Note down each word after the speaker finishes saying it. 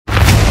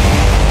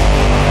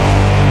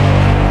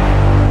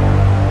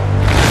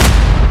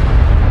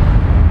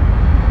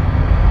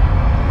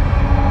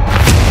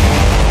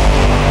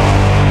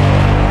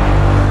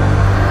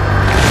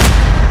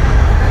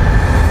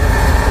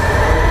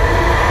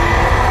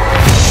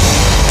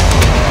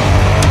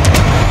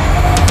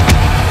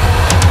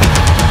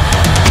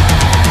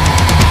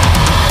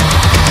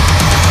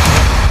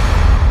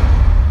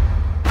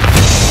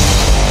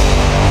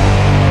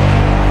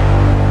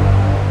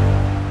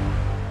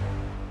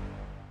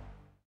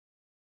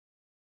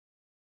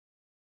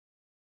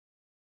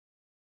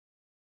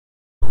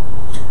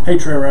Hey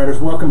Trail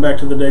Riders, welcome back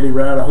to the Daily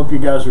Ride. I hope you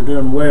guys are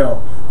doing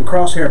well. The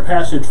crosshair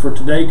passage for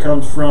today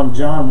comes from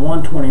John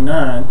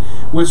 1:29,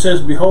 which says,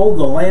 "Behold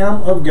the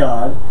Lamb of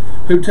God,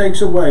 who takes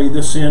away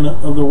the sin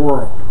of the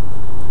world."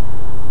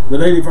 The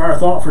Daily Fire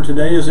thought for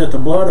today is that the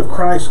blood of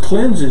Christ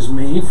cleanses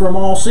me from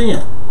all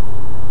sin.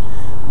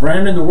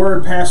 Brandon, the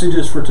word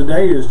passages for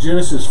today is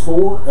Genesis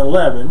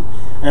 4:11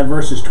 and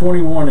verses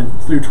 21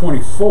 through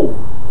 24.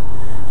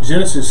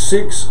 Genesis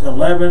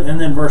 6:11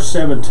 and then verse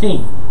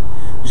 17.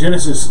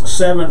 Genesis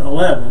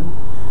 7:11,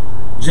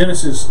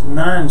 Genesis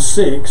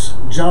 9:6,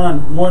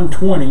 John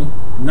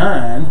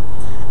 1:29,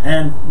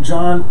 and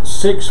John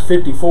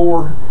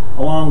 6:54,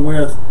 along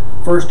with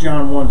 1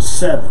 John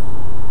 1:7.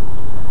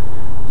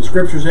 The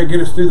scriptures that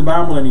get us through the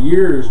Bible in a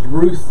year is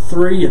Ruth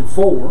 3 and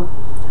 4,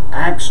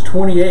 Acts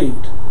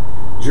 28,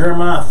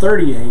 Jeremiah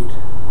 38,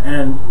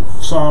 and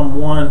Psalm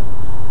 1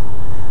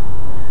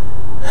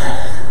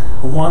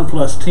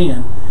 plus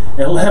 10,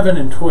 11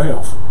 and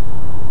 12.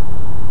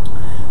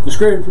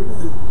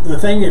 The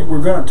thing that we're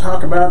going to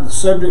talk about, the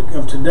subject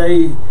of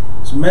today's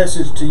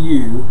message to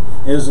you,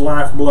 is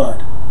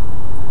lifeblood.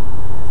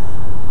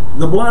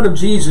 The blood of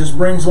Jesus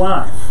brings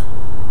life.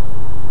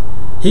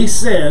 He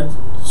said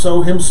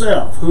so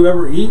himself,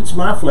 "Whoever eats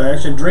my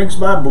flesh and drinks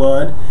my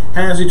blood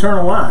has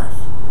eternal life,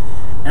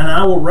 and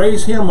I will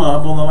raise him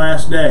up on the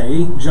last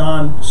day."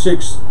 John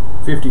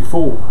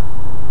 6:54.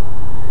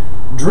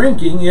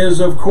 Drinking is,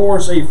 of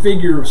course, a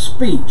figure of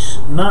speech,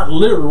 not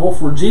literal,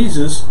 for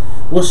Jesus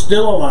was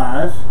still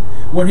alive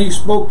when he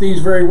spoke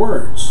these very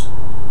words.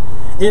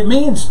 It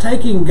means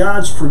taking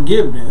God's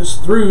forgiveness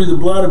through the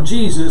blood of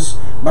Jesus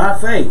by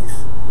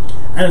faith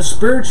and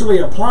spiritually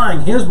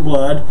applying his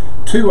blood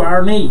to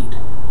our need.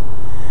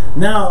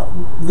 Now,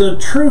 the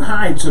true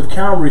heights of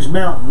Calvary's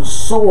mountain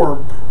soar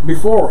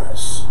before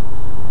us.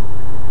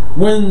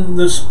 When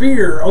the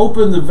spear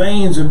opened the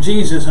veins of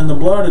Jesus and the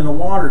blood and the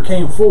water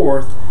came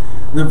forth,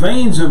 the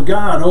veins of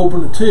God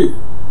opened too.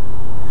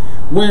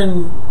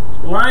 When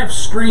life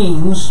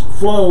streams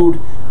flowed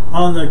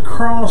on the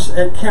cross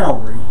at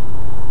Calvary,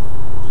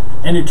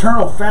 an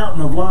eternal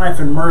fountain of life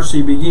and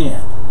mercy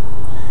began.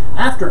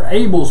 After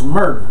Abel's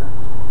murder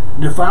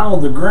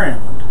defiled the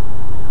ground,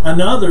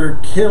 another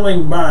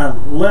killing by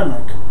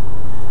Lamech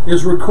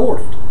is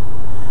recorded.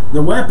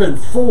 The weapon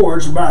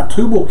forged by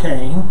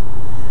Tubal-Cain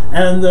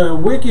and the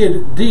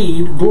wicked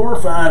deed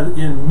glorified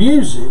in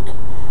music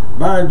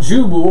by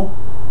Jubal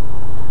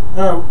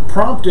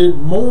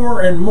prompted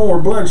more and more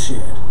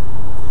bloodshed.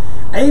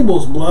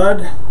 Abel's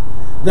blood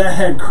that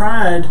had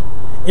cried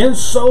in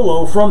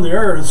solo from the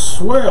earth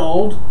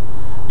swelled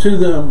to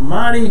the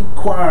mighty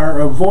choir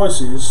of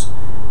voices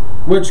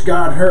which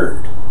God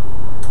heard.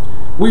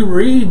 We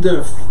read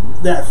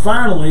that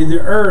finally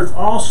the earth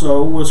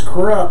also was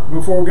corrupt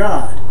before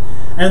God,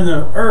 and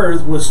the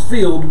earth was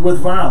filled with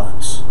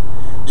violence.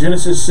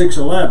 Genesis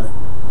 6:11.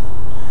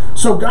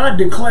 So God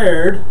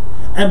declared,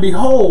 "And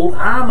behold,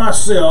 I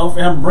myself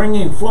am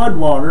bringing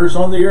floodwaters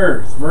on the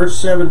earth." Verse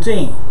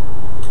 17.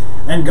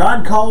 And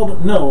God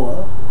called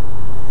Noah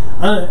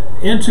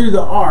into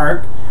the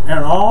ark, and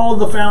all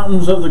the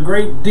fountains of the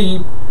great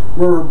deep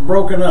were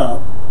broken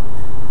up,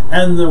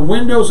 and the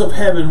windows of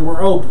heaven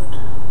were opened.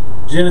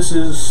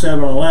 Genesis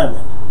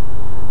 7:11.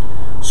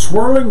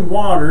 Swirling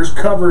waters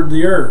covered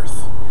the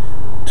earth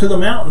to the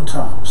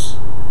mountaintops.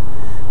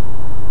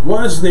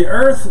 Was the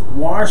earth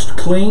washed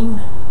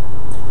clean?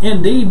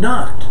 Indeed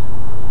not.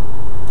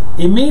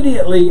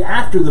 Immediately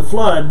after the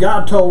flood,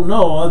 God told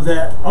Noah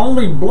that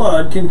only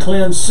blood can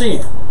cleanse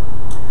sin.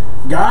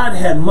 God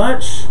had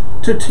much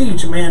to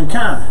teach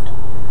mankind.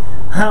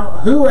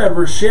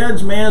 Whoever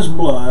sheds man's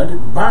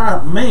blood, by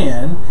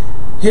man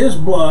his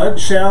blood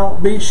shall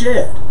be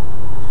shed.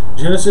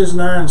 Genesis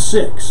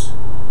 9:6.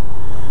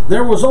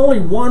 There was only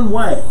one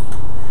way.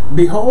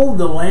 Behold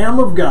the Lamb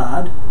of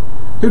God,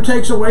 who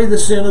takes away the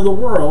sin of the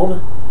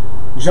world.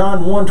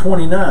 John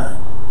 1:29.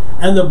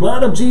 And the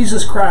blood of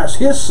Jesus Christ,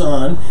 his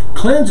Son,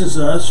 cleanses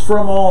us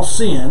from all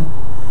sin.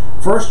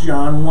 1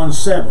 John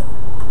 1:7.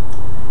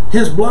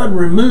 His blood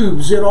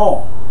removes it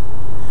all.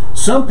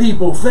 Some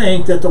people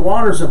think that the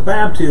waters of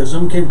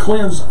baptism can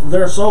cleanse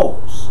their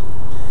souls.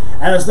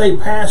 As they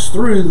pass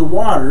through the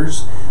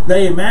waters,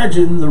 they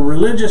imagine the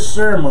religious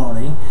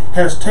ceremony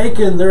has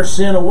taken their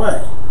sin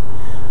away.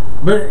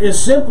 But it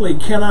simply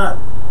cannot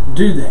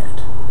do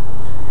that.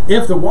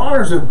 If the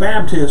waters of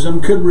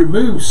baptism could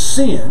remove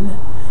sin,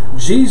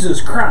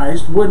 Jesus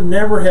Christ would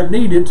never have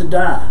needed to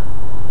die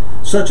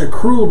such a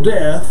cruel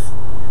death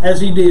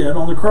as he did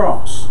on the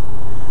cross.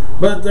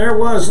 But there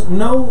was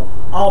no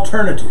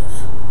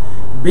alternative.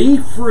 Be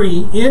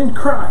free in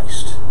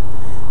Christ.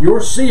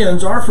 Your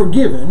sins are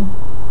forgiven,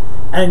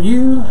 and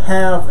you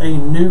have a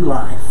new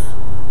life.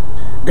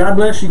 God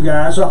bless you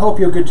guys. I hope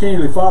you'll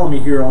continually follow me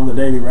here on the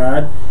Daily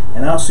Ride,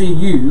 and I'll see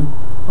you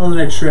on the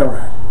next trail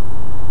ride.